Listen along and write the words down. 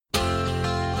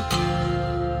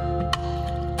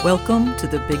Welcome to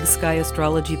the Big Sky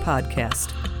Astrology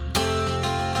Podcast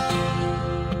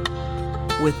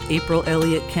with April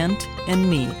Elliott Kent and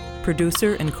me,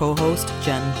 producer and co-host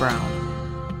Jen Brown.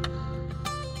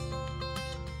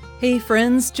 Hey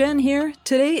friends, Jen here.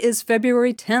 Today is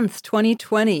February 10th,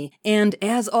 2020, and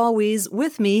as always,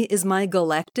 with me is my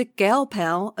galactic gal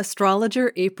pal,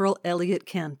 astrologer April Elliott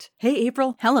Kent. Hey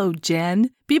April. Hello,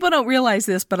 Jen. People don't realize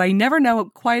this, but I never know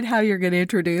quite how you're going to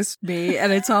introduce me,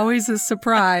 and it's always a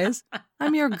surprise.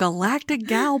 I'm your galactic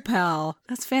gal pal.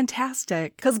 That's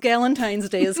fantastic. Because Galentine's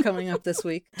Day is coming up this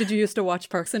week. Did you used to watch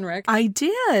Parks and Rec? I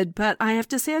did, but I have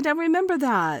to say I don't remember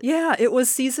that. Yeah, it was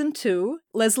season 2.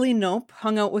 Leslie Knope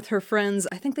hung out with her friends.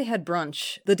 I think they had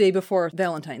brunch the day before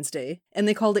Valentine's Day, and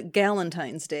they called it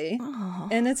Galentine's Day. Oh.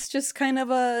 And it's just kind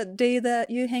of a day that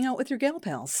you hang out with your gal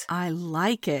pals. I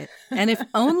like it. And if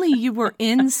only you were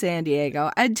in San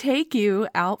Diego, I'd take you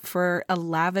out for a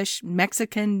lavish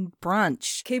Mexican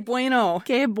brunch. Que bueno.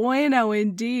 Que bueno,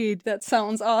 indeed. That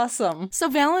sounds awesome. So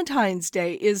Valentine's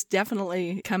Day is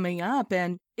definitely coming up,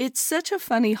 and it's such a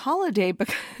funny holiday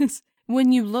because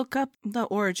when you look up the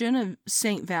origin of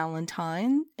Saint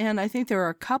Valentine, and I think there are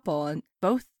a couple, and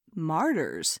both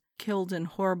martyrs killed in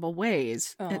horrible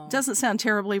ways. Oh. It doesn't sound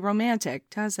terribly romantic,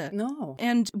 does it? No.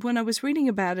 And when I was reading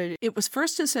about it, it was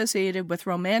first associated with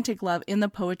romantic love in the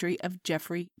poetry of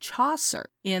Geoffrey Chaucer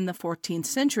in the 14th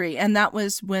century. And that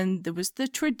was when there was the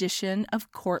tradition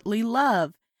of courtly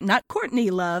love. Not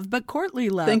Courtney love, but courtly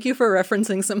love. Thank you for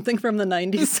referencing something from the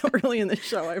 90s so early in the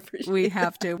show. I appreciate it. We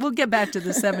have to. We'll get back to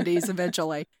the 70s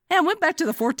eventually. And went back to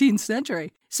the 14th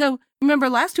century. So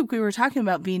remember last week we were talking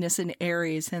about Venus and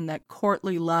Aries and that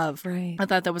courtly love. Right. I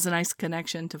thought that was a nice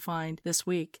connection to find this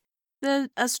week. The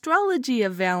astrology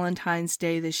of Valentine's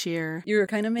Day this year. You're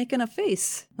kind of making a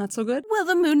face. Not so good? Well,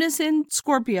 the moon is in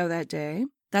Scorpio that day.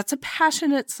 That's a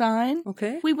passionate sign.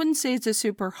 Okay. We wouldn't say it's a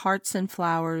super hearts and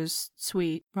flowers,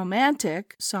 sweet,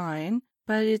 romantic sign,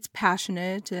 but it's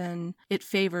passionate and it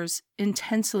favors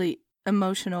intensely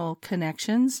emotional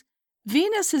connections.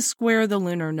 Venus is square the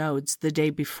lunar nodes the day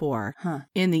before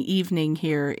in the evening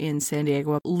here in San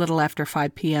Diego, a little after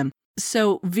 5 p.m.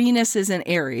 So Venus is in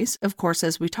Aries, of course,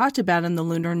 as we talked about, and the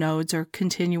lunar nodes are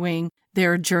continuing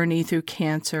their journey through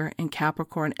Cancer and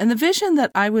Capricorn. And the vision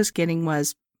that I was getting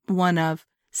was one of,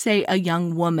 say, a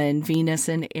young woman, Venus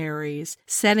in Aries,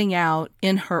 setting out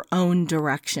in her own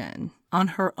direction, on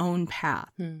her own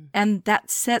path. And that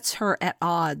sets her at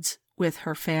odds with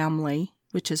her family,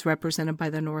 which is represented by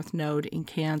the North Node in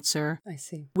Cancer. I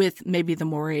see. With maybe the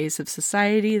mores of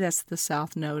society, that's the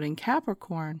South Node in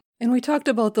Capricorn. And we talked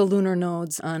about the lunar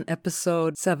nodes on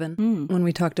episode 7. When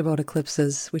we talked about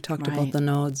eclipses, we talked about the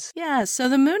nodes. Yeah, so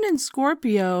the moon in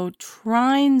Scorpio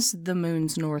trines the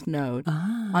moon's North Node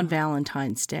on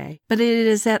Valentine's Day. But it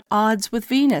is at odds with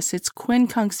Venus. It's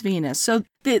quincunx Venus. So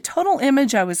the total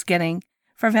image I was getting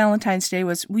for Valentine's Day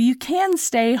was, well, you can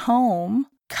stay home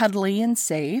cuddly and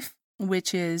safe,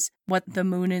 which is what the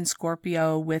moon in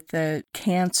Scorpio with the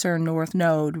Cancer North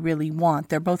Node really want.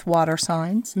 They're both water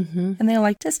signs, and they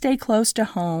like to stay close to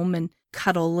home and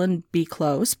cuddle and be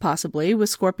close, possibly. With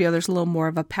Scorpio, there's a little more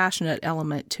of a passionate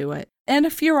element to it. And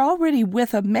if you're already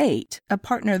with a mate, a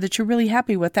partner that you're really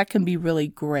happy with, that can be really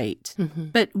great.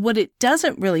 But what it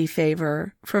doesn't really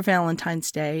favor for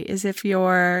Valentine's Day is if you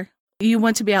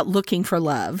want to be out looking for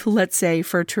love, let's say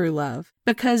for true love,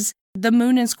 because the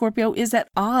moon in Scorpio is at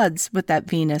odds with that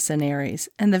Venus in Aries.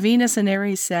 And the Venus in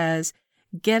Aries says,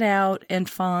 get out and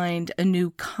find a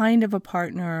new kind of a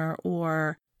partner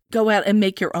or go out and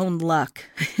make your own luck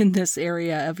in this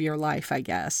area of your life, I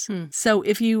guess. So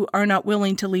if you are not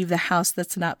willing to leave the house,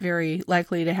 that's not very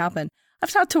likely to happen.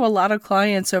 I've talked to a lot of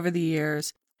clients over the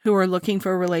years who are looking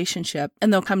for a relationship,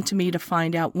 and they'll come to me to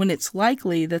find out when it's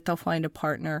likely that they'll find a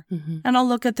partner. And I'll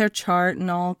look at their chart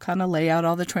and I'll kind of lay out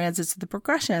all the transits, the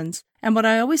progressions. And what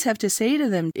I always have to say to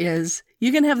them is,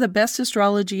 you can have the best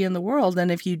astrology in the world, and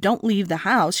if you don't leave the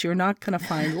house, you're not going to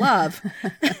find love.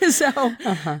 So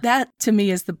that, to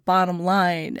me, is the bottom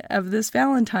line of this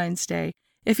Valentine's Day.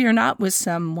 If you're not with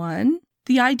someone,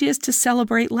 the idea is to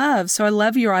celebrate love. So I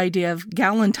love your idea of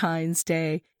Galentine's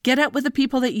Day. Get out with the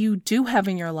people that you do have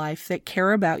in your life that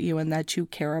care about you and that you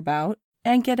care about,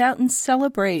 and get out and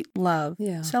celebrate love.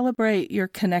 Yeah. Celebrate your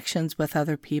connections with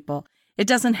other people. It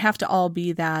doesn't have to all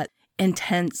be that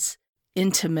intense,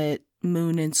 intimate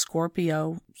moon in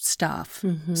Scorpio stuff.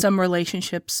 Some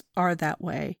relationships are that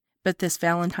way. But this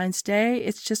Valentine's Day,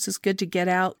 it's just as good to get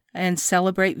out and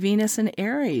celebrate Venus and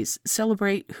Aries.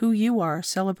 Celebrate who you are.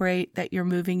 Celebrate that you're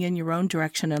moving in your own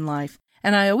direction in life.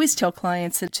 And I always tell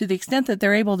clients that to the extent that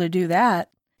they're able to do that,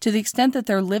 To the extent that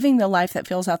they're living the life that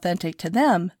feels authentic to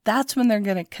them, that's when they're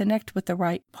going to connect with the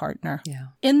right partner. Yeah.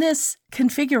 In this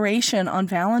configuration on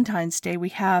Valentine's Day, we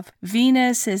have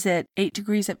Venus is at 8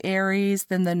 degrees of Aries,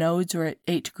 then the nodes are at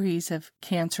 8 degrees of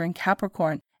Cancer and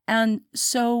Capricorn. And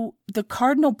so the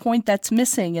cardinal point that's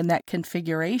missing in that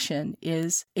configuration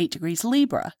is 8 degrees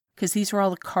Libra, because these are all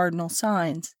the cardinal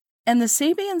signs. And the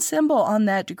Sabian symbol on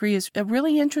that degree is a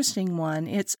really interesting one.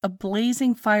 It's a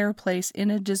blazing fireplace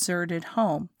in a deserted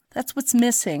home. That's what's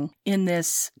missing in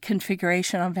this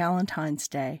configuration on Valentine's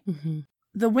Day. Mm-hmm.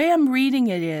 The way I'm reading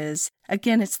it is,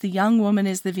 again, it's the young woman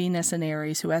is the Venus in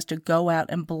Aries who has to go out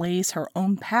and blaze her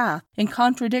own path in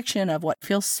contradiction of what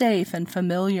feels safe and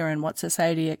familiar and what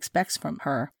society expects from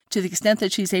her. To the extent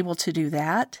that she's able to do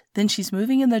that, then she's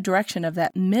moving in the direction of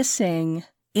that missing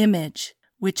image,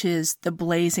 which is the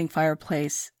blazing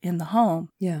fireplace in the home.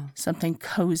 Yeah. Something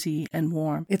cozy and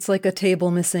warm. It's like a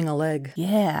table missing a leg.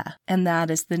 Yeah. And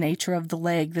that is the nature of the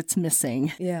leg that's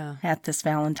missing at this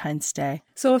Valentine's Day.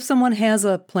 So if someone has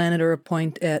a planet or a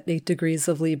point at 8 degrees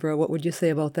of Libra, what would you say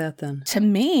about that then? To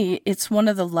me, it's one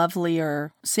of the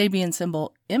lovelier Sabian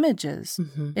symbol images.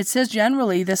 Mm-hmm. It says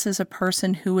generally this is a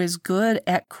person who is good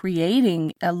at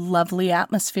creating a lovely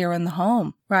atmosphere in the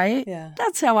home, right? Yeah.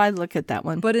 That's how I look at that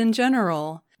one. But in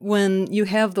general, when you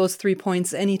have those 3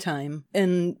 points anytime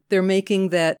and they're making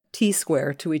that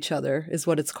T-square to each other is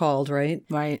what it's called, right?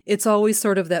 Right. It's always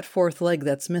sort of that fourth leg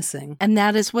that's missing. And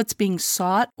that is what's being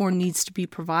sought or needs to be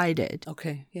provided.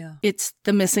 Okay, yeah. It's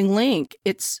the missing link.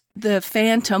 It's the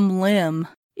phantom limb.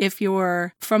 If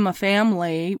you're from a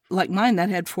family like mine that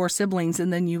had 4 siblings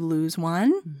and then you lose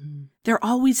one, they're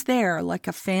always there like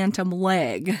a phantom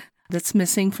leg that's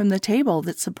missing from the table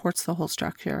that supports the whole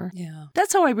structure. Yeah.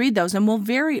 That's how I read those. And we'll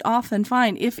very often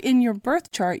find if in your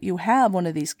birth chart you have one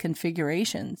of these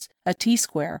configurations, a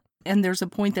T-square, and there's a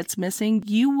point that's missing,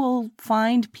 you will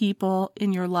find people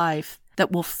in your life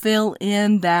that will fill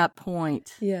in that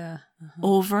point. Yeah.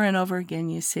 Over and over again,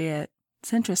 you see it.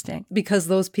 It's interesting. Because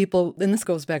those people, and this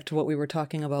goes back to what we were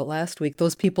talking about last week,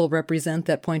 those people represent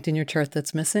that point in your chart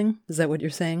that's missing? Is that what you're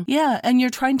saying? Yeah, and you're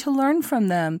trying to learn from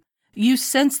them. You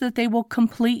sense that they will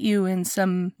complete you in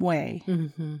some way.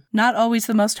 Mm-hmm. Not always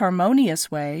the most harmonious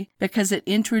way, because it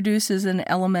introduces an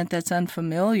element that's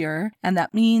unfamiliar, and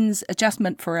that means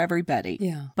adjustment for everybody.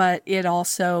 Yeah. But it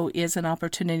also is an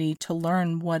opportunity to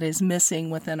learn what is missing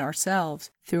within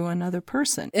ourselves through another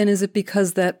person. And is it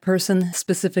because that person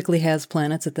specifically has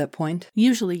planets at that point?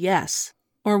 Usually, yes.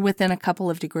 Or within a couple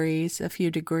of degrees, a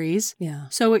few degrees. Yeah.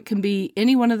 So it can be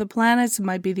any one of the planets. It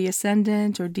might be the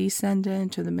ascendant or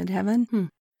descendant or the midheaven.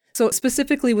 So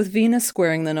specifically with Venus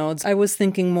squaring the nodes, I was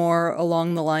thinking more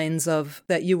along the lines of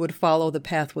that you would follow the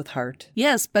path with heart.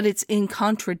 Yes, but it's in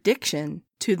contradiction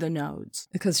to the nodes.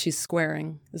 Because she's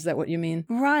squaring. Is that what you mean?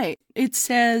 Right. It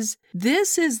says,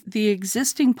 this is the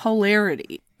existing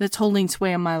polarity that's holding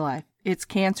sway in my life. It's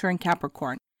Cancer and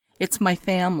Capricorn. It's my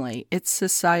family. It's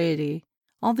society.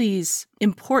 All these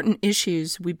important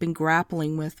issues we've been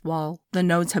grappling with while the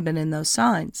nodes have been in those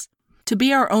signs. To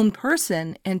be our own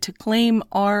person and to claim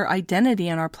our identity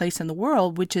and our place in the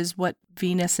world, which is what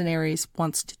Venus in Aries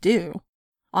wants to do,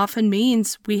 often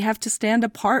means we have to stand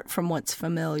apart from what's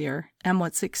familiar and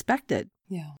what's expected.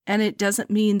 Yeah. And it doesn't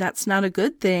mean that's not a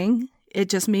good thing. It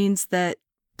just means that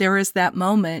there is that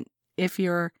moment if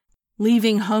you're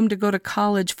leaving home to go to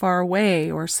college far away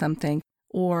or something,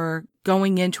 or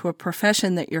going into a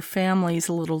profession that your family's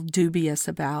a little dubious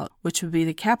about, which would be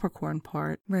the Capricorn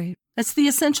part. Right. That's the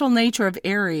essential nature of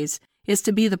Aries, is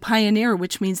to be the pioneer,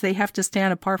 which means they have to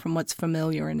stand apart from what's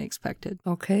familiar and expected.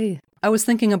 Okay. I was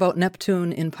thinking about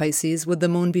Neptune in Pisces. Would the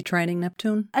moon be trining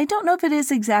Neptune? I don't know if it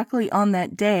is exactly on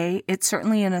that day. It's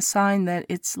certainly in a sign that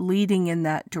it's leading in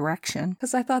that direction.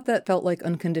 Because I thought that felt like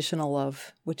unconditional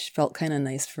love, which felt kind of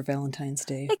nice for Valentine's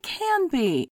Day. It can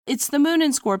be. It's the moon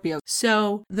in Scorpio.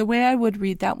 So the way I would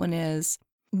read that one is,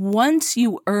 once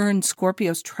you earn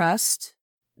Scorpio's trust,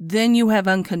 then you have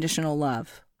unconditional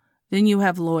love. Then you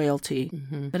have loyalty.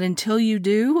 Mm-hmm. But until you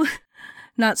do,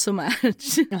 not so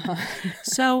much.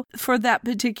 So for that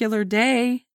particular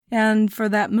day and for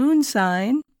that moon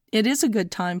sign, it is a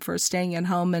good time for staying at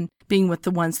home and being with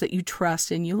the ones that you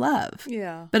trust and you love.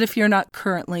 Yeah. But if you're not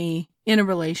currently in a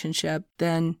relationship,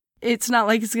 then it's not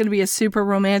like it's going to be a super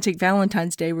romantic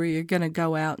Valentine's Day where you're going to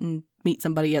go out and meet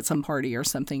somebody at some party or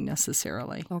something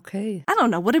necessarily. Okay. I don't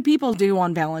know. What do people do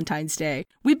on Valentine's Day?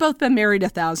 We've both been married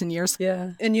 1,000 years.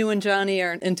 Yeah. And you and Johnny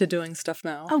aren't into doing stuff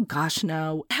now. Oh, gosh,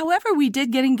 no. However, we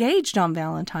did get engaged on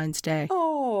Valentine's Day.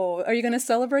 Oh, are you going to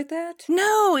celebrate that?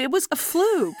 No, it was a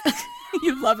fluke.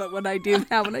 You love it when I do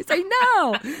that, when I say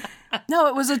no. No,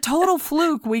 it was a total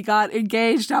fluke. We got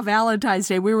engaged on Valentine's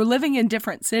Day. We were living in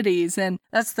different cities, and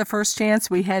that's the first chance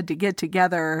we had to get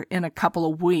together in a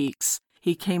couple of weeks.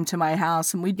 He came to my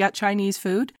house, and we got Chinese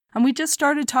food, and we just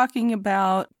started talking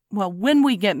about, well, when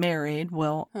we get married.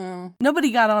 Well,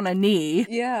 nobody got on a knee.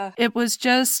 Yeah. It was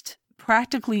just,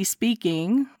 practically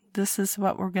speaking, this is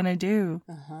what we're going to do.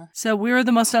 So we were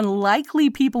the most unlikely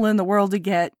people in the world to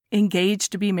get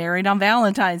engaged to be married on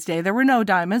Valentine's Day. There were no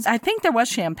diamonds. I think there was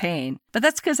champagne, but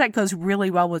that's because that goes really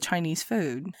well with Chinese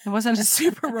food. It wasn't a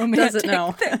super romantic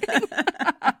thing.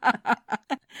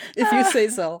 If you say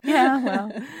so. Yeah,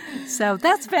 well. So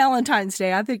that's Valentine's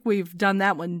Day. I think we've done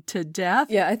that one to death.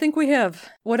 Yeah, I think we have.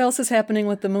 What else is happening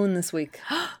with the moon this week?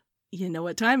 You know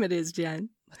what time it is, Jen?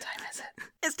 What time is it?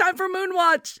 It's time for Moon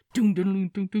Watch.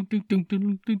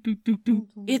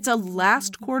 It's a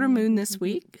last quarter moon this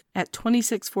week at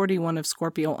 26:41 of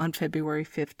Scorpio on February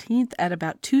 15th at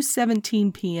about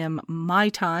 2:17 p.m. my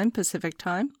time, Pacific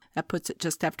time. That puts it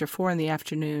just after 4 in the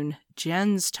afternoon,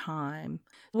 Jen's time.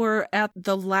 We're at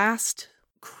the last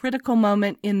critical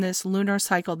moment in this lunar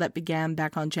cycle that began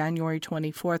back on January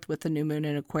 24th with the new moon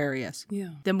in Aquarius.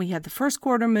 Yeah. Then we had the first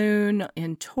quarter moon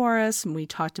in Taurus, and we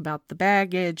talked about the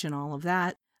baggage and all of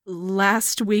that.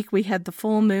 Last week, we had the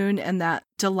full moon and that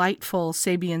delightful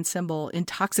Sabian symbol,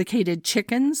 intoxicated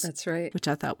chickens. That's right. Which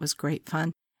I thought was great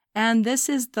fun. And this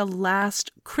is the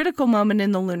last critical moment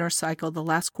in the lunar cycle, the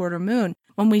last quarter moon,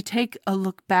 when we take a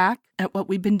look back at what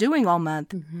we've been doing all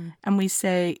month and we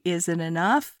say, is it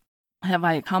enough? Have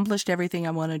I accomplished everything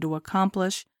I wanted to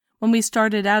accomplish? When we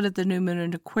started out at the new moon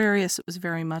in Aquarius, it was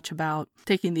very much about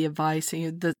taking the advice.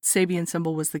 The Sabian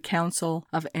symbol was the council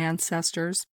of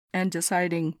ancestors and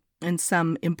deciding in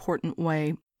some important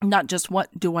way, not just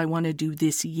what do I want to do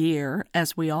this year,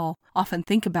 as we all often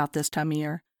think about this time of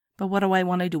year, but what do I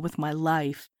want to do with my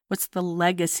life? What's the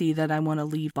legacy that I want to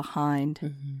leave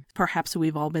behind? Perhaps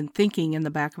we've all been thinking in the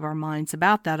back of our minds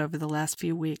about that over the last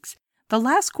few weeks. The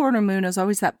last quarter moon is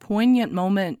always that poignant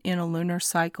moment in a lunar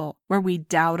cycle where we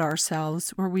doubt ourselves,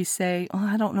 where we say, oh,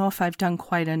 I don't know if I've done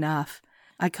quite enough.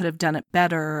 I could have done it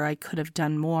better, or I could have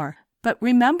done more. But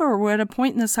remember, we're at a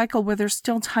point in the cycle where there's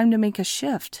still time to make a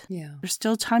shift. Yeah. There's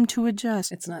still time to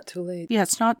adjust. It's not too late. Yeah,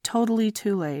 it's not totally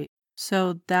too late.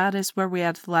 So that is where we are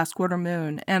at the last quarter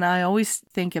moon. And I always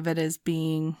think of it as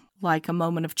being like a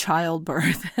moment of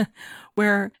childbirth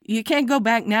where you can't go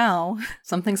back now.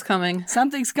 Something's coming.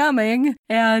 Something's coming.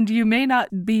 And you may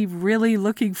not be really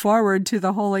looking forward to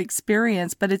the whole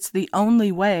experience, but it's the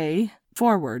only way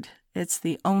forward. It's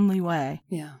the only way.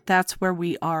 Yeah. That's where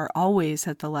we are always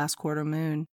at the last quarter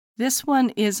moon. This one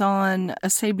is on a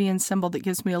Sabian symbol that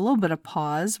gives me a little bit of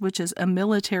pause, which is a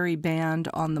military band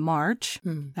on the march.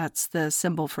 That's the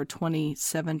symbol for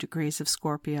 27 degrees of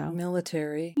Scorpio.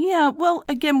 Military. Yeah, well,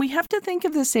 again, we have to think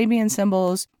of the Sabian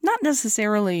symbols not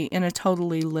necessarily in a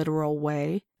totally literal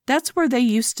way. That's where they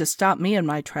used to stop me in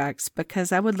my tracks,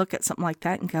 because I would look at something like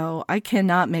that and go, I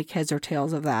cannot make heads or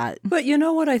tails of that. But you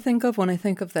know what I think of when I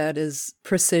think of that is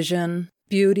precision,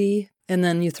 beauty. And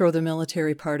then you throw the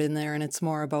military part in there, and it's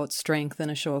more about strength than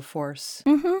a show of force.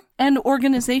 And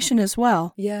organization as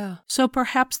well. Yeah. So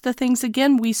perhaps the things,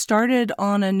 again, we started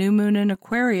on a new moon in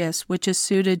Aquarius, which is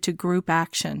suited to group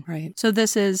action. Right. So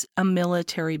this is a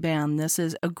military band. This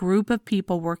is a group of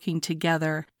people working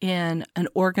together in an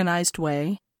organized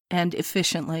way and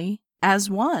efficiently as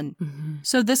one.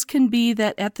 So this can be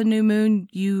that at the new moon,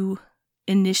 you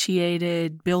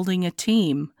initiated building a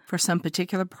team for some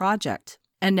particular project.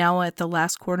 And now at the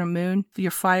last quarter moon,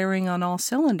 you're firing on all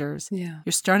cylinders. Yeah.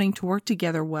 You're starting to work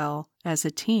together well as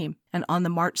a team. And on the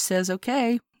march says,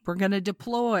 okay, we're going to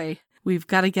deploy. We've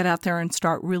got to get out there and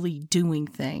start really doing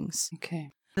things. Okay.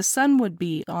 The sun would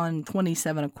be on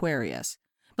 27 Aquarius.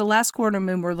 The last quarter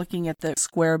moon, we're looking at the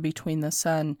square between the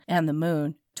sun and the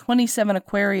moon. 27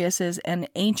 Aquarius is an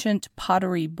ancient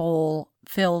pottery bowl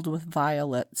filled with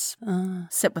violets.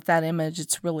 Sit with that image.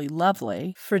 It's really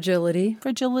lovely. Fragility.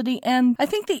 And I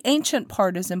think the ancient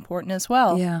part is important as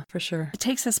well. Yeah, for sure. It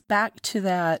takes us back to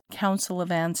that council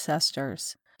of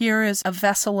ancestors. Here is a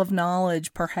vessel of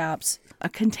knowledge, perhaps, a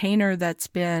container that's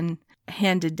been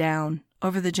handed down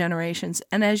over the generations.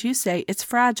 And as you say, it's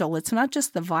fragile. It's not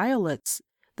just the violets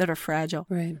that are fragile.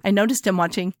 Right. I noticed in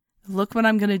watching, look what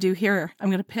I'm going to do here. I'm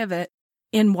going to pivot.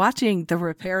 In watching The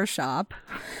Repair Shop.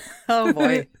 Oh,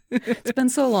 boy. It's been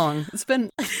so long. It's been,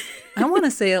 I want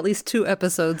to say, at least 2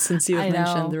 episodes since you have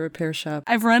mentioned The Repair Shop.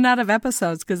 I've run out of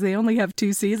episodes because they only have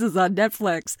 2 seasons on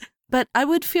Netflix. But I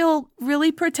would feel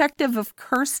really protective of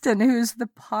Kirsten, who's the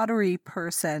pottery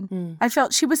person. I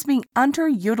felt she was being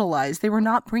underutilized. They were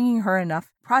not bringing her enough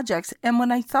projects. And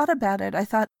when I thought about it, I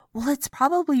thought, well, it's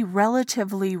probably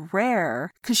relatively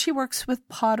rare because she works with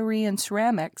pottery and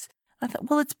ceramics. I thought,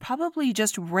 well, it's probably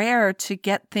just rare to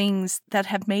get things that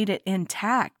have made it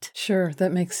intact. Sure,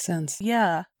 that makes sense.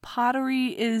 Yeah,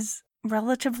 pottery is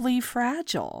relatively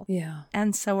fragile. Yeah.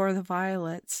 And so are the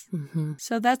violets. Mm-hmm.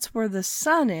 So that's where the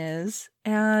sun is.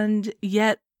 And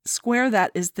yet, square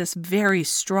that is this very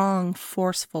strong,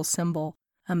 forceful symbol,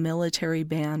 a military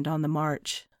band on the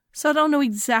march. So I don't know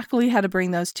exactly how to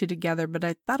bring those two together, but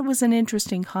I thought it was an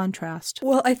interesting contrast.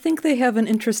 Well, I think they have an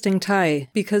interesting tie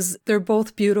because they're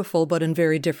both beautiful, but in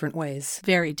very different ways.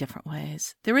 Very different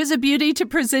ways. There is a beauty to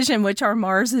precision, which our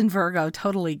Mars and Virgo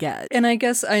totally get. And I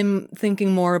guess I'm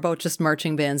thinking more about just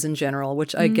marching bands in general,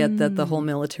 which I get that the whole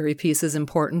military piece is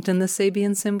important in the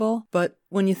Sabian symbol. But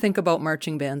when you think about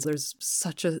marching bands, there's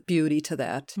such a beauty to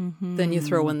that. Mm-hmm. Then you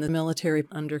throw in the military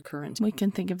undercurrent. We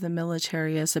can think of the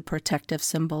military as a protective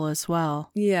symbol as well.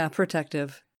 Yeah,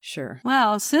 protective. Sure.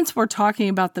 Well, since we're talking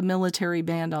about the military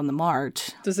band on the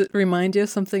march. Does it remind you of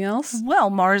something else? Well,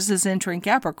 Mars is entering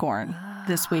Capricorn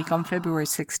this week on February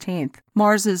 16th.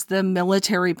 Mars is the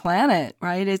military planet,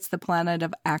 right? It's the planet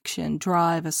of action,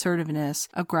 drive, assertiveness,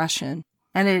 aggression.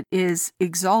 And it is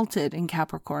exalted in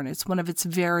Capricorn. It's one of its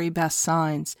very best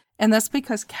signs. And that's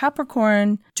because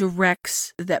Capricorn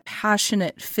directs that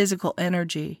passionate physical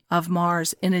energy of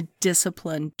Mars in a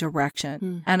disciplined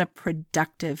direction and a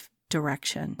productive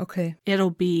direction. Okay.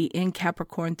 It'll be in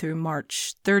Capricorn through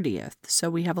March 30th. So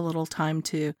we have a little time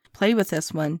to play with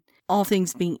this one. All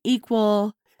things being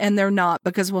equal, and they're not,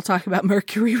 because we'll talk about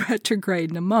Mercury retrograde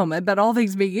in a moment, but all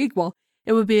things being equal,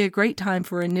 it would be a great time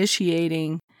for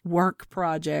initiating work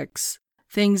projects,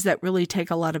 things that really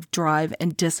take a lot of drive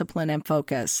and discipline and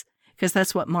focus, because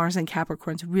that's what Mars and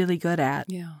Capricorn's really good at.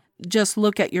 Yeah. Just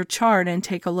look at your chart and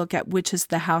take a look at which is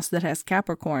the house that has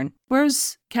Capricorn.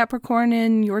 Where's Capricorn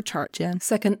in your chart, Jen?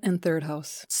 Second and third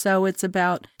house. So it's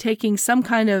about taking some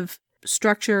kind of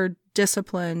structured,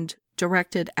 disciplined,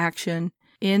 directed action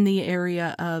in the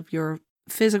area of your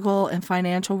physical and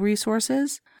financial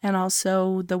resources, and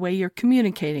also the way you're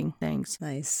communicating things.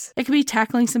 Nice. It can be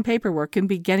tackling some paperwork, it can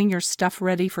be getting your stuff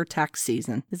ready for tax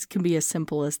season. This can be as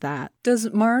simple as that.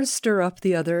 Does Mars stir up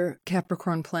the other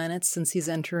Capricorn planets since he's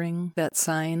entering that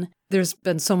sign? There's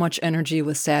been so much energy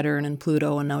with Saturn and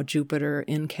Pluto and now Jupiter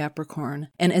in Capricorn.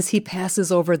 And as he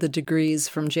passes over the degrees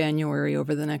from January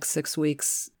over the next 6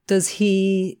 weeks, does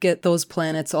he get those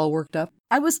planets all worked up?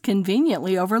 I was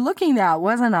conveniently overlooking that,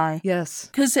 wasn't I? Yes.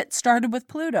 Because it started with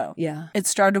Pluto. Yeah. It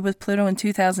started with Pluto in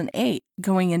 2008,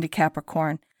 going into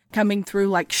Capricorn, coming through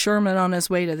like Sherman on his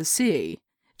way to the sea,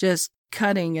 just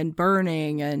cutting and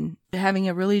burning and having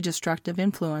a really destructive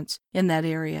influence in that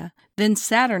area. Then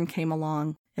Saturn came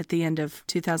along at the end of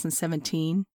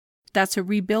 2017. That's a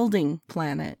rebuilding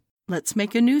planet. Let's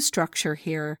make a new structure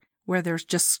here where there's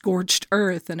just scorched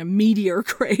earth and a meteor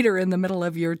crater in the middle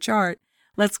of your chart.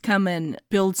 Let's come and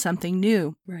build something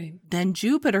new. Right. Then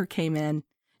Jupiter came in.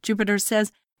 Jupiter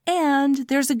says, and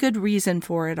there's a good reason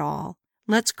for it all.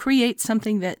 Let's create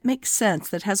something that makes sense,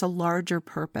 that has a larger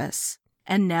purpose.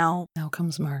 And now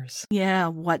comes Mars. Yeah,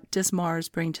 what does Mars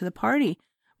bring to the party?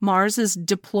 Mars is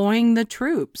deploying the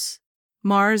troops.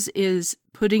 Mars is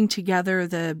putting together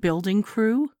the building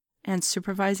crew and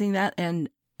supervising that and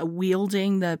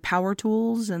wielding the power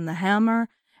tools and the hammer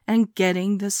and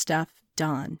getting the stuff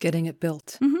done. Getting it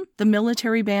built. Mm-hmm. The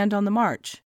military band on the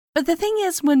march. But the thing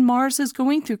is, when Mars is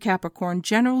going through Capricorn,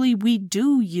 generally we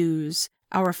do use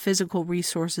our physical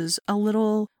resources a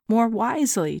little more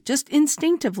wisely. Just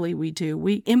instinctively we do.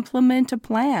 We implement a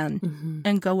plan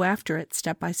and go after it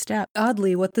step by step.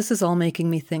 Oddly, what this is all making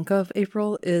me think of,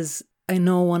 April, is I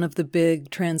know one of the big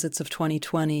transits of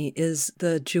 2020 is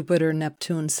the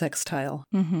Jupiter-Neptune sextile.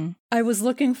 Mm-hmm. I was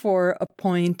looking for a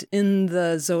point in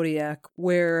the zodiac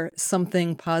where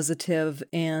something positive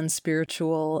and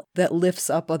spiritual that lifts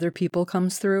up other people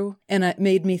comes through, and it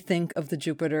made me think of the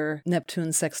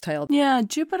Jupiter-Neptune sextile. Yeah,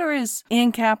 Jupiter is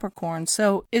in Capricorn,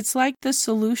 so it's like the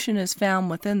solution is found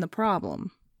within the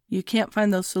problem. You can't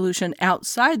find the solution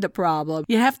outside the problem.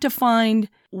 You have to find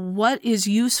what is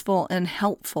useful and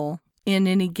helpful in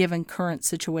any given current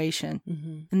situation.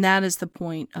 And that is the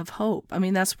point of hope. I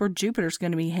mean, that's where Jupiter's going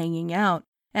to be hanging out.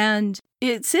 And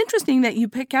it's interesting that you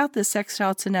pick out the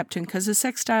sextile to Neptune, because the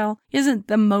sextile isn't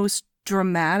the most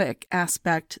dramatic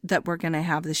aspect that we're going to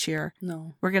have this year.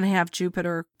 No. We're going to have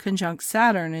Jupiter conjunct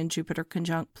Saturn and Jupiter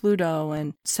conjunct Pluto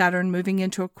and Saturn moving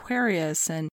into Aquarius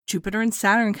and Jupiter and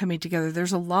Saturn coming together.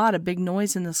 There's a lot of big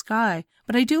noise in the sky.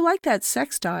 But I do like that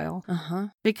sextile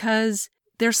because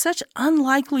they're such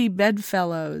unlikely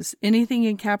bedfellows, anything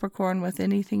in Capricorn with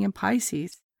anything in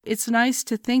Pisces. It's nice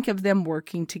to think of them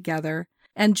working together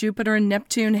And Jupiter and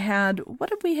Neptune had,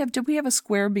 what did we have? Did we have a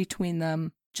square between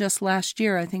them just last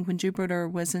year, I think, when Jupiter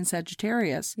was in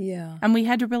Sagittarius? Yeah. And we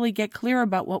had to really get clear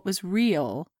about what was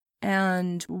real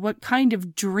and what kind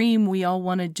of dream we all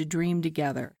wanted to dream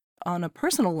together on a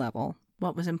personal level,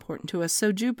 what was important to us.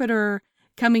 So Jupiter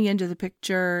coming into the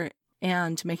picture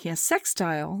and making a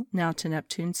sextile now to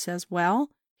Neptune says, well,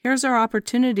 here's our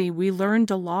opportunity. We learned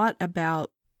a lot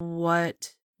about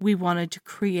what we wanted to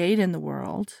create in the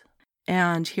world,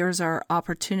 and here's our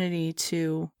opportunity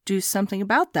to do something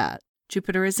about that.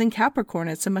 Jupiter is in Capricorn.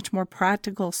 It's a much more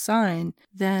practical sign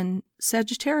than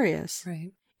Sagittarius.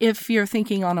 Right. If you're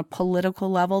thinking on a political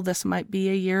level, this might be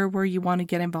a year where you want to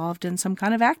get involved in some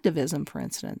kind of activism, for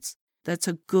instance. That's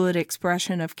a good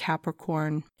expression of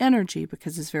Capricorn energy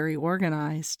because it's very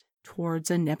organized towards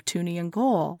a Neptunian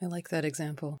goal. I like that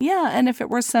example. Yeah, and if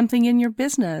it were something in your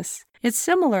business, it's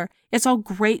similar. It's all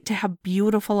great to have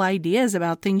beautiful ideas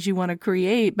about things you want to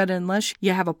create, but unless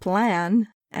you have a plan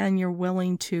and you're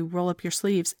willing to roll up your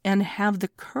sleeves and have the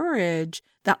courage,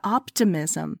 the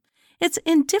optimism. It's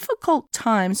in difficult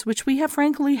times, which we have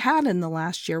frankly had in the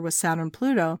last year with Saturn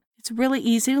Pluto, it's really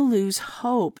easy to lose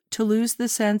hope, to lose the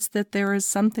sense that there is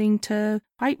something to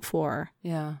fight for.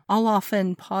 Yeah. I'll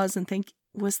often pause and think,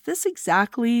 was this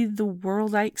exactly the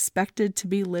world I expected to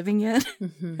be living in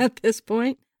at this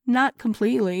point? Not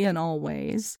completely in all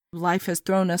ways. Life has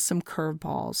thrown us some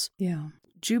curveballs. Yeah.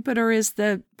 Jupiter is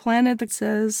the planet that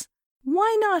says,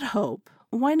 why not hope?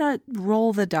 Why not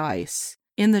roll the dice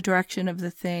in the direction of the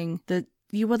thing that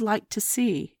you would like to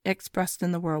see expressed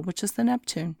in the world, which is the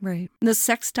Neptune. Right. The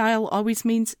sextile always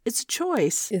means it's a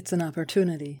choice. It's an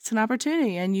opportunity. It's an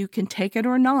opportunity, and you can take it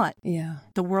or not. Yeah.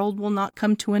 The world will not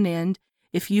come to an end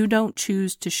if you don't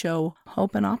choose to show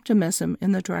hope and optimism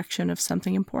in the direction of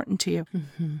something important to you.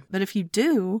 Mm-hmm. But if you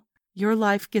do, your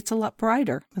life gets a lot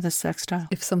brighter with a sextile.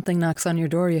 If something knocks on your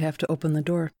door, you have to open the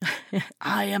door.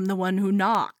 I am the one who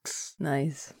knocks.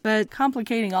 Nice. But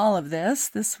complicating all of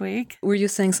this week. Were you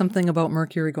saying something about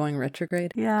Mercury going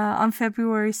retrograde? Yeah, on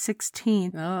February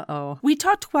 16th. Uh-oh. We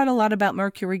talked quite a lot about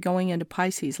Mercury going into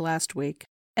Pisces last week.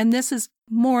 And this is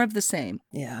more of the same.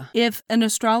 Yeah. If an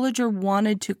astrologer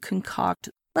wanted to concoct,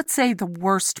 let's say, the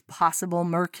worst possible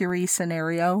Mercury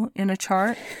scenario in a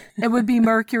chart, it would be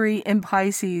Mercury in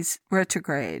Pisces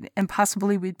retrograde. And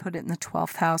possibly we'd put it in the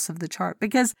 12th house of the chart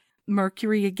because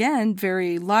Mercury, again,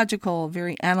 very logical,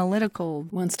 very analytical.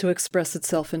 Wants to express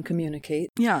itself and communicate.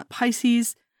 Yeah,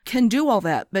 Pisces can do all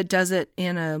that, but does it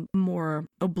in a more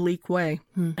oblique way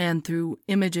and through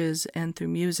images and through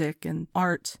music and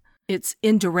art. It's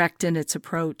indirect in its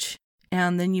approach.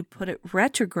 And then you put it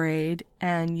retrograde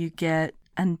and you get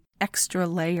an extra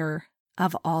layer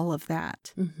of all of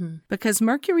that. Mm-hmm. Because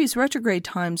Mercury's retrograde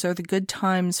times are the good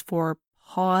times for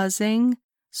pausing,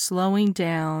 slowing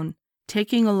down,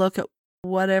 taking a look at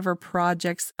whatever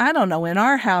projects. I don't know, in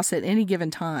our house at any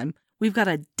given time, we've got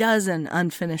a dozen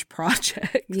unfinished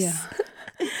projects. Yeah.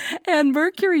 And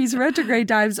Mercury's retrograde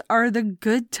times are the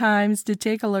good times to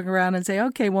take a look around and say,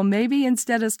 okay, well, maybe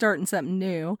instead of starting something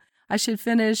new, I should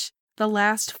finish the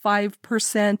last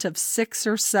 5% of 6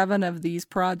 or 7 of these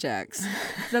projects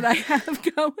that I have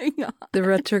going on. The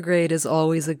retrograde is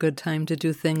always a good time to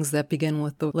do things that begin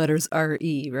with the letters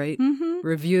R-E, right? Mm-hmm.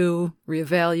 Review,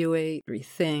 reevaluate,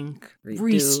 rethink, redo.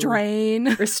 Restrain,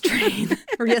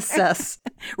 reassess.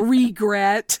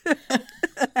 Regret.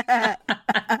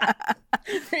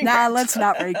 Nah, let's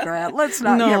not regret. Let's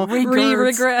not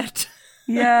regret.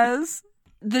 Yes.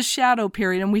 The shadow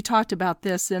period, and we talked about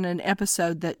this in an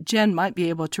episode that Jen might be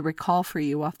able to recall for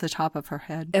you off the top of her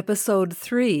head. Episode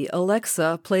 3,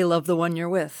 Alexa, play Love the One You're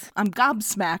With. I'm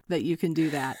gobsmacked that you can do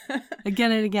that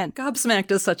again and again. Gobsmacked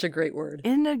is such a great word.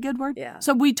 Isn't it a good word? Yeah.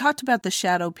 So we talked about the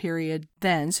shadow period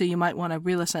then, so you might want to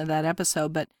re-listen to that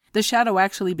episode, but the shadow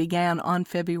actually began on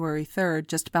February 3rd,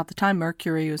 just about the time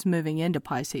Mercury was moving into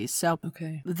Pisces. So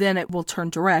then it will turn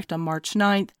direct on March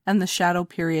 9th, and the shadow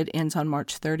period ends on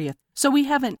March 30th. So we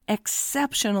have an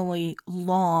exceptionally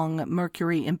long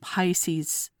Mercury in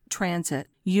Pisces transit.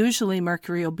 Usually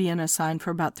Mercury will be in a sign for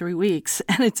about 3 weeks,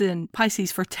 and it's in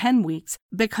Pisces for 10 weeks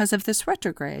because of this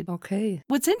retrograde. Okay.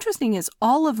 What's interesting is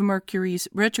all of Mercury's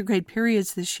retrograde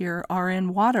periods this year are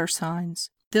in water signs.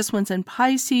 This one's in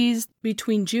Pisces.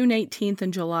 Between June 18th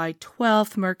and July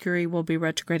 12th, Mercury will be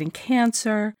retrograde in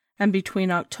Cancer. And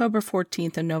between October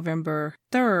 14th and November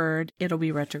 3rd, it'll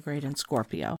be retrograde in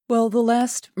Scorpio. Well, the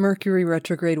last Mercury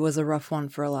retrograde was a rough one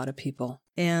for a lot of people.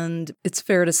 And it's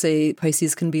fair to say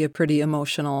Pisces can be a pretty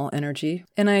emotional energy.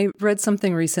 And I read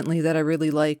something recently that I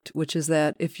really liked, which is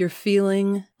that if you're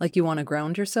feeling like you want to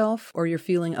ground yourself or you're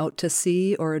feeling out to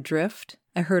sea or adrift,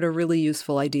 I heard a really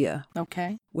useful idea.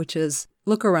 Okay. Which is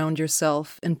look around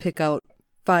yourself and pick out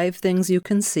 5 things you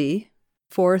can see,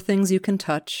 4 things you can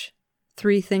touch,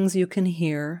 3 things you can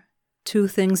hear, 2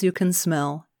 things you can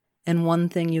smell, and 1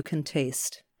 thing you can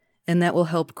taste. And that will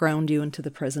help ground you into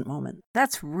the present moment.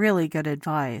 That's really good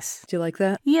advice. Do you like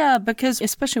that? Yeah, because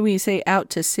especially when you say out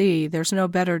to sea, there's no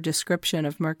better description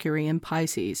of Mercury in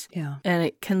Pisces. Yeah. And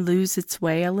it can lose its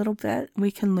way a little bit.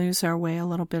 We can lose our way a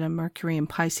little bit in Mercury in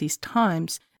Pisces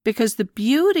times, because the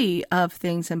beauty of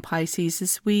things in Pisces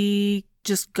is we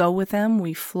just go with them.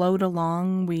 We float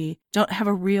along. We don't have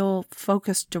a real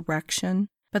focused direction.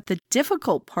 But the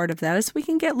difficult part of that is we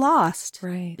can get lost.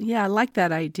 Right. Yeah, I like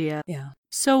that idea. Yeah.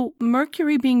 So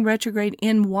Mercury being retrograde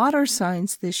in water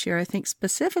signs this year, I think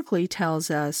specifically tells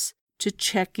us to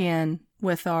check in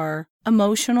with our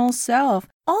emotional self.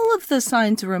 All of the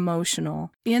signs are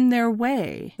emotional in their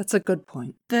way. That's a good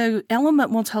point. The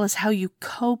element will tell us how you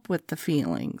cope with the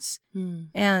feelings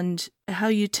and how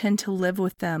you tend to live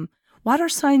with them. Water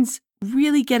signs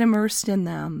really get immersed in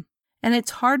them, and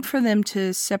it's hard for them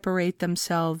to separate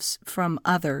themselves from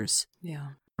others.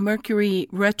 Yeah. Mercury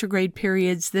retrograde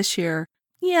periods this year,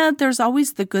 there's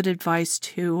always the good advice,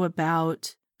 too,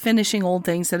 about finishing old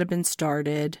things that have been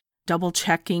started, double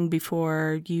checking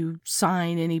before you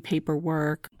sign any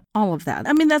paperwork, all of that.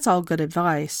 I mean, that's all good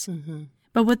advice. Mm-hmm.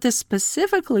 But what this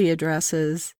specifically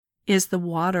addresses is the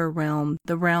water realm,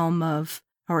 the realm of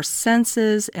our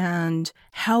senses and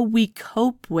how we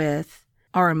cope with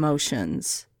our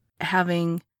emotions,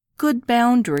 having good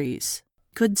boundaries,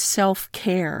 good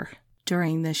self-care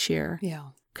during this year. Yeah.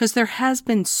 Because there has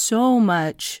been so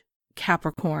much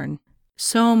Capricorn,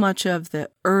 so much of the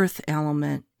earth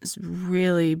element has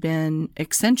really been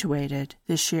accentuated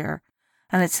this year.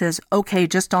 And it says, okay,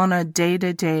 just on a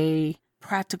day-to-day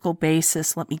practical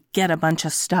basis, let me get a bunch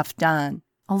of stuff done.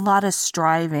 A lot of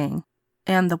striving.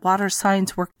 And the water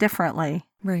signs work differently.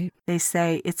 Right. They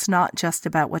say it's not just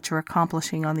about what you're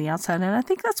accomplishing on the outside. And I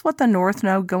think that's what the North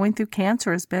Node going through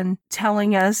Cancer has been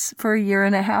telling us for 1.5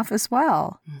 years as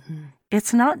well. Mm-hmm.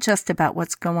 It's not just about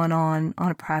what's going on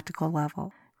a practical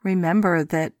level. Remember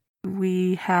that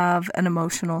we have an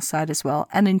emotional side as well,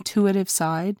 an intuitive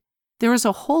side. There is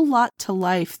a whole lot to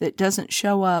life that doesn't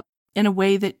show up in a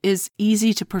way that is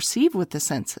easy to perceive with the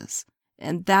senses.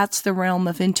 And that's the realm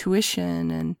of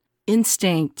intuition and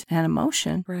instinct and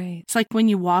emotion. Right. It's like when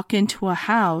you walk into a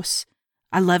house.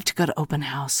 I love to go to open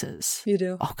houses. You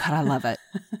do? Oh, God, I love it.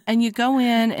 And you go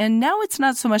in, and now it's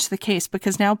not so much the case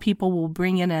because now people will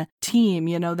bring in a team,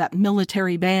 that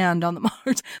military band on the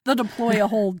Mars. They'll deploy a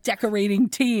whole decorating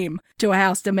team to a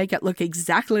house to make it look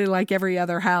exactly like every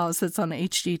other house that's on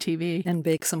HGTV. And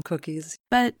bake some cookies.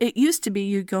 But it used to be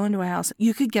you go into a house,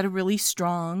 you could get a really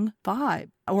strong vibe.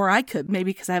 Or I could,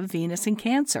 maybe because I have Venus in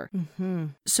Cancer. Mm-hmm.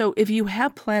 So if you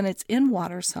have planets in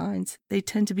water signs, they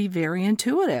tend to be very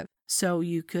intuitive. So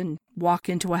you can walk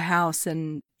into a house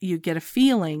and you get a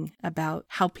feeling about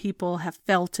how people have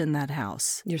felt in that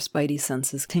house. Your spidey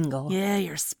senses tingle. Yeah,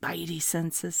 your spidey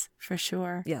senses, for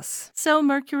sure. Yes. So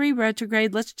Mercury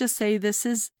retrograde, let's just say this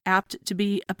is apt to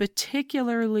be a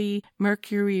particularly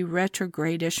Mercury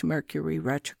retrograde-ish Mercury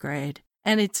retrograde.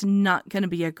 And it's not going to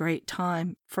be a great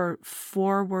time for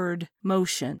forward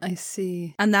motion. I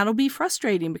see. And that'll be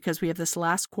frustrating because we have this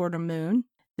last quarter moon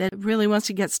that really wants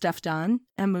to get stuff done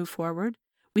and move forward.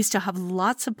 We still have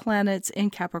lots of planets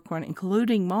in Capricorn,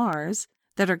 including Mars,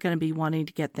 that are going to be wanting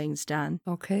to get things done.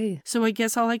 Okay. So I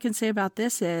guess all I can say about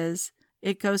this is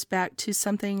it goes back to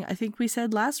something I think we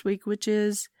said last week, which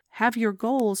is have your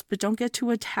goals, but don't get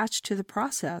too attached to the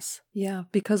process. Yeah,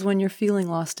 because when you're feeling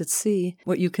lost at sea,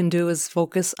 what you can do is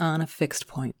focus on a fixed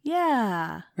point.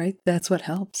 Yeah. Right? That's what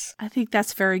helps. I think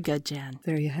that's very good, Jen.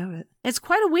 There you have it. It's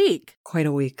quite a week. Quite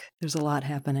a week. There's a lot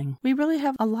happening. We really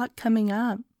have a lot coming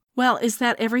up. Well, is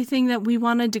that everything that we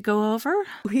wanted to go over?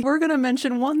 We're going to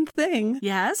mention one thing.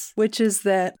 Yes. Which is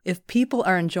that if people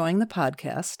are enjoying the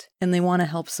podcast and they want to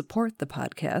help support the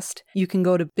podcast, you can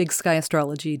go to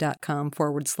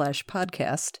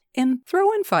bigskyAstrology.com/podcast and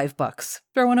throw in $5.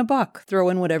 Throw in $1. Throw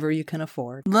in whatever you can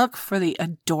afford. Look for the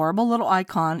adorable little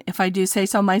icon, if I do say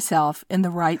so myself, in the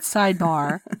right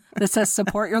sidebar that says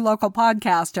support your local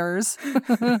podcasters.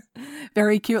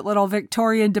 Very cute little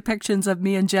Victorian depictions of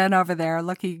me and Jen over there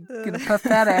looking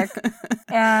pathetic.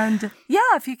 And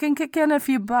yeah, if you can kick in a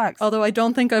few bucks. Although I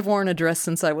don't think I've worn a dress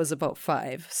since I was about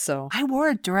 5, so. I wore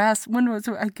a dress.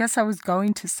 I guess I was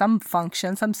going to some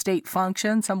function, some state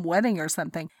function, some wedding or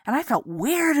something. And I felt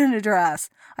weird in a dress.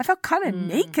 I felt kind of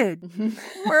naked.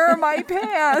 Where are my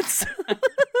pants?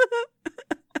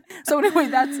 So anyway,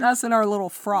 that's us in our little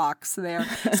frocks there.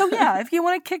 So yeah, if you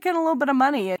want to kick in a little bit of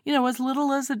money, as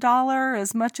little as $1,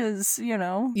 as much as,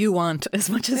 You want as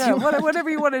much as you want. Whatever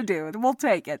you want to do, we'll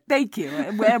take it. Thank you.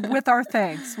 With our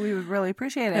thanks, we would really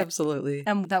appreciate it. Absolutely.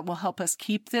 And that will help us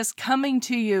keep this coming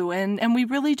to you. And we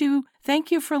really do thank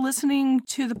you for listening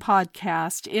to the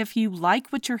podcast. If you like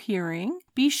what you're hearing,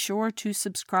 be sure to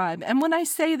subscribe. And when I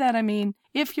say that, I mean,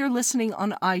 if you're listening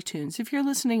on iTunes, if you're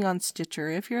listening on Stitcher,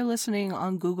 if you're listening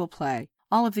on Google Play,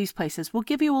 all of these places, we'll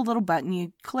give you a little button.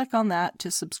 You click on that to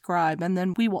subscribe, and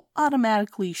then we will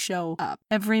automatically show up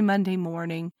every Monday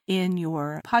morning in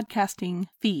your podcasting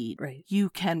feed. Right. You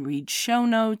can read show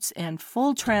notes and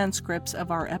full transcripts of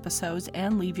our episodes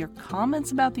and leave your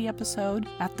comments about the episode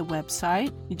at the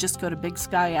website. You just go to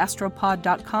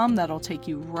bigskyastropod.com. That'll take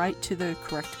you right to the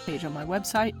correct page on my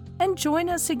website. And join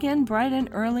us again bright and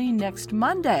early next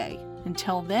Monday.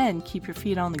 Until then, keep your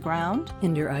feet on the ground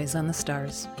and your eyes on the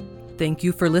stars. Thank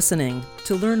you for listening.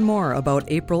 To learn more about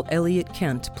April Elliott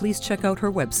Kent, please check out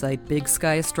her website,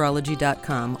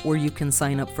 bigskyAstrology.com, where you can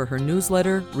sign up for her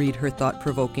newsletter, read her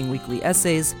thought-provoking weekly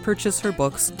essays, purchase her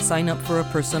books, sign up for a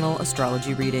personal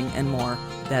astrology reading, and more.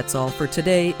 That's all for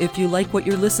today. If you like what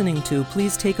you're listening to,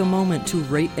 please take a moment to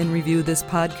rate and review this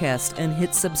podcast and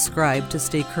hit subscribe to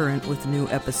stay current with new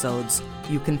episodes.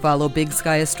 You can follow Big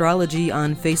Sky Astrology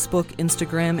on Facebook,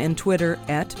 Instagram, and Twitter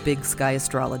at Big Sky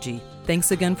Astrology.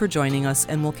 Thanks again for joining us,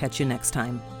 and we'll catch you next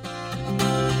time.